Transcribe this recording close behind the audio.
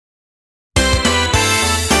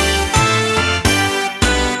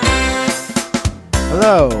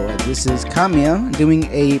Hello, this is Kamiya doing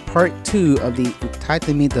a part 2 of the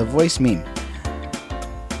Utattemita Voice Meme.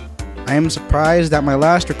 I am surprised that my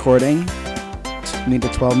last recording took me to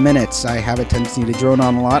 12 minutes. I have a tendency to drone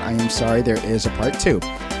on a lot. I am sorry, there is a part 2.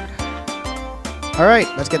 Alright,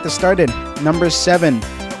 let's get this started. Number 7.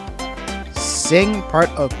 Sing part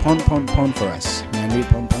of Pon Pon Pon for us. Manry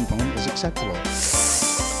PONPONPON is acceptable.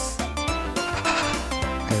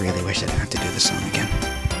 I really wish I didn't have to do this song again.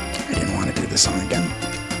 I didn't want to do this song again.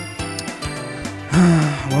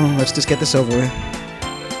 Well, let's just get this over with.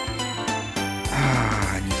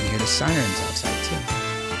 And you can hear the sirens outside too.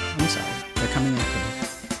 I'm sorry. They're coming after me.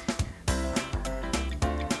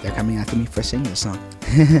 They're coming after me for singing this song.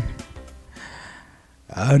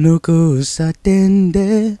 あの交差点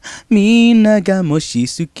でみんながもし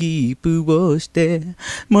スキップをして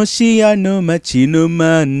もしあの街の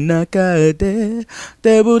真ん中で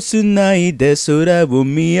手をつないで空を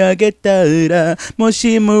見上げたらも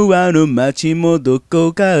しもあの街もど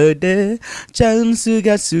こかでチャンス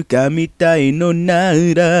がつかみたいのな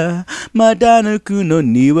らまだ抜くの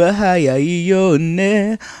には早いよ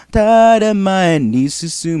ねただ前に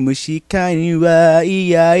進むしかにはい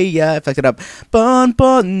やいや Fucked it up ポンポ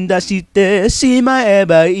ン出してしまえ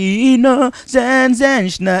ばいいの全然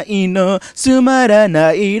しないのつまら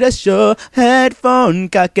ないでしょヘッドフォン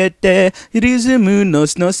かけてリズムの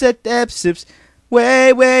乗せてプスプスウェ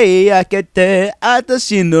イウェイ開けて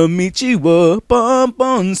私の道をポン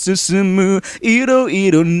ポン進むいろい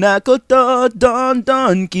ろなことどん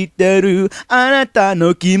どん来てるあなた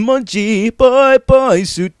の気持ちぽいぽい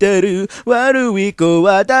捨てる悪い子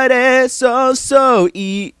は誰そうそう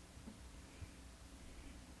いい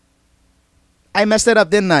I messed it up,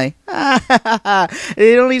 didn't I?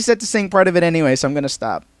 It only said to sing part of it anyway, so I'm going to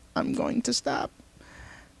stop. I'm going to stop.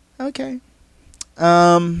 Okay.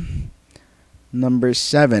 Number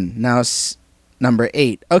 7. Now, number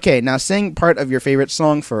 8. Okay, now sing part of your favorite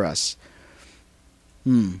song for us.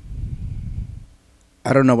 I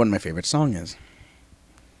don't know what my favorite song is.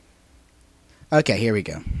 Okay, here we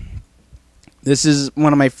go. This is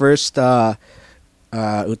one of my first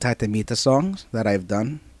Utattemita songs that I've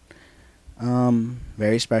done.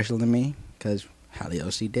 Very special to me because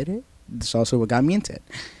Haliosi did it. This also what got me into it.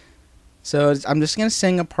 So I'm just going to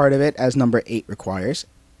sing a part of it as number 8 requires.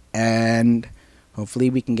 And hopefully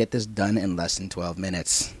we can get this done in less than 12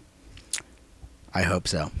 minutes. I hope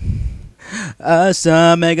so.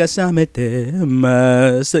 朝目が覚めて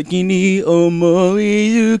真っ先に思い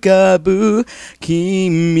浮かぶ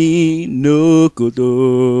君のこ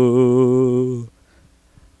と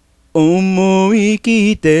思い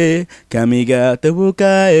切って髪型を変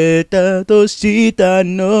えたとした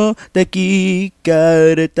のだ聞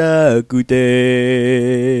かれたく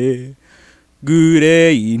てグ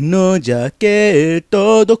レーのジャケッ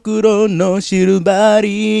トと黒のシルバー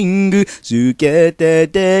リングつけて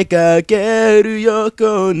出かける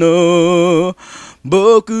横の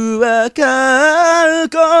僕はかっ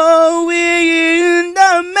こいいん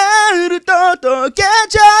だメルと溶け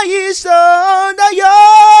ちゃいそうだよ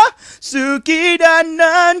好きだ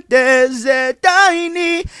なんて絶対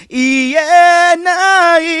に言え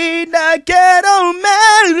ないだけどメ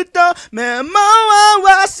ルと目も合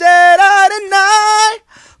わせられない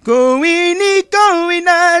恋に恋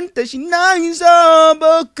なんてしないぞ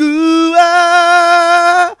僕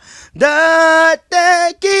はだっ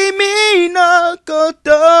て君のこ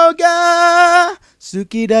とが好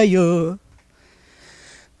きだよ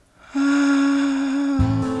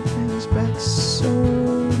brings back so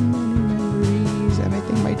many memories and I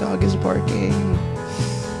think my dog is barking.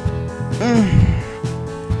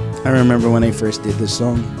 I remember when I first did this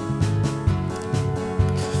song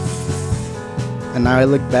and now I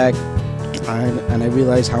look back and I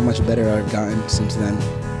realize how much better I've gotten since then.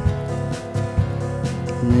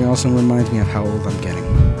 And it also reminds me of how old I'm getting.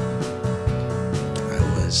 I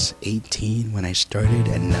was 18 when I started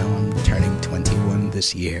and now I'm turning 21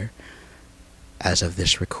 this year as of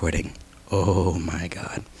this recording. Oh my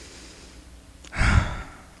god.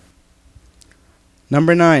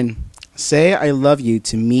 Number 9. Say I love you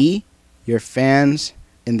to me, your fans,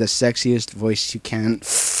 in the sexiest voice you can.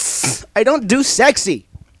 I don't do sexy.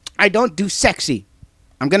 I don't do sexy.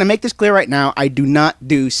 I'm going to make this clear right now. I do not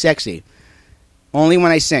do sexy. Only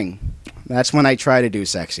when I sing. That's when I try to do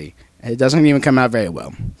sexy. It doesn't even come out very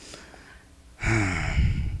well. I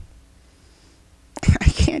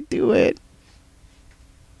can't do it.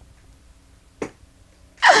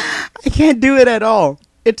 I can't do it at all.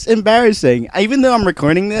 It's embarrassing. Even though I'm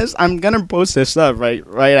recording this, I'm gonna post this up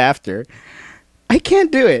right after. I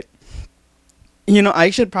can't do it. You know,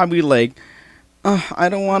 I should probably like I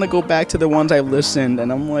don't want to go back to the ones I've listened,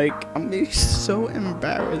 and I'm like, I'm so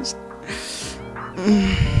embarrassed.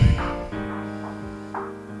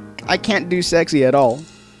 I can't do sexy at all.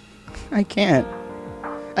 I can't.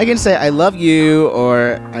 I can say I love you,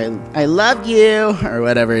 or I love you, or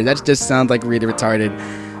whatever. That just sounds like really retarded.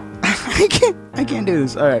 I can't do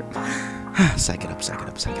this. All right. Psych it up.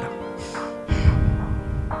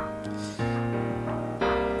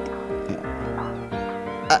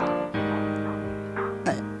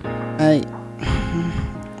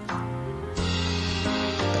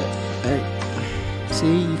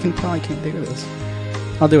 See, you can probably can't do this.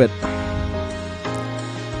 I'll do it.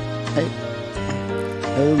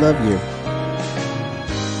 I love you.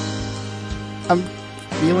 I'm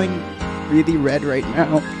feeling really red right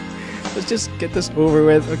now. Let's just get this over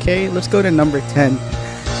with, okay? Let's go to number 10.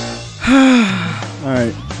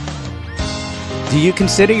 Alright. Do you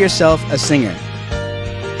consider yourself a singer?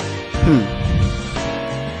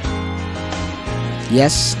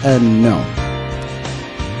 Yes and no.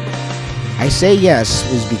 I say yes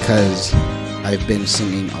is because I've been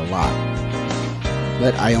singing a lot.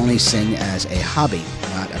 But I only sing as a hobby,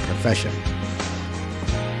 not a profession.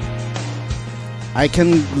 I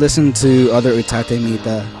can listen to other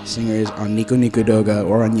Utattemita singers on Nico Nico Doga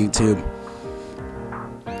or on YouTube,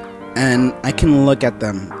 and I can look at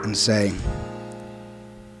them and say,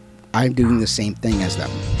 I'm doing the same thing as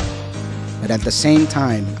them. But at the same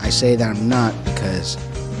time, I say that I'm not because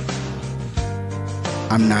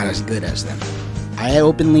I'm not as good as them. I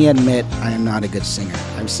openly admit I am not a good singer.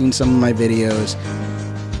 I've seen some of my videos,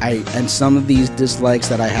 and some of these dislikes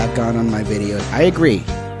that I have gotten on my videos, I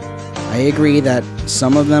agree that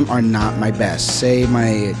some of them are not my best. Say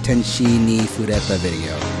my Tenshi ni Fureta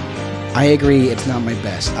video. I agree it's not my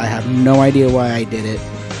best. I have no idea why I did it.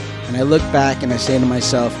 And I look back and I say to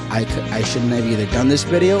myself, I shouldn't have either done this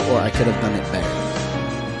video or I could have done it better.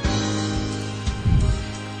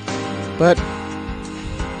 But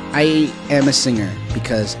I am a singer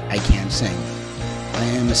because I can sing. I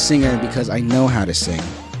am a singer because I know how to sing.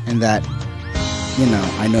 And that, you know,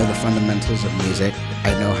 I know the fundamentals of music.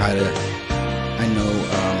 I know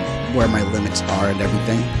where my limits are and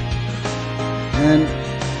everything. And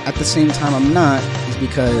at the same time I'm not, is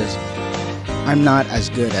because I'm not as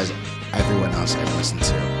good as everyone else I've listened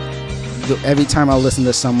to. Every time I listen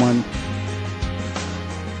to someone,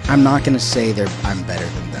 I'm not going to say I'm better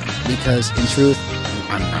than them, because in truth,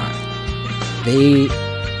 I'm not.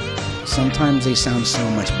 Sometimes they sound so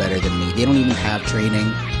much better than me. They don't even have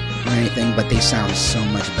training or anything, but they sound so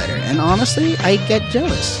much better. And honestly, I get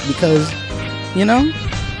jealous because, you know,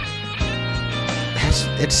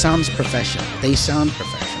 it sounds professional. They sound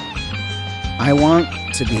professional. I want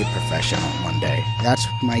to be a professional one day. That's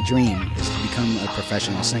my dream, is to become a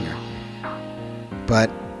professional singer.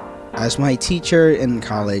 But as my teacher in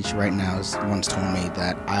college right now once told me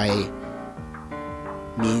that I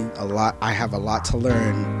have a lot to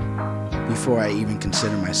learn before I even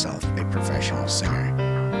consider myself a professional singer.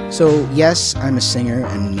 So yes, I'm a singer,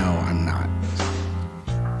 and no, I'm not.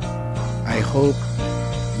 I hope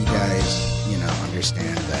you guys,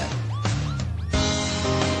 understand that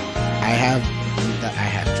I have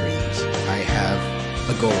dreams. I have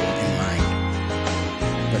a goal in mind.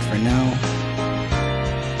 But for now,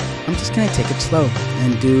 I'm just gonna take it slow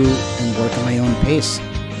and work at my own pace.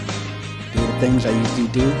 Do the things I usually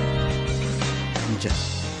do, and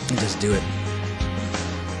just do it.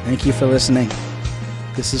 Thank you for listening.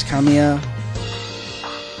 This is Kamiya,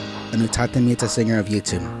 an Utattemita singer of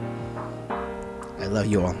YouTube. I love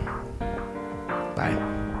you all. Bye.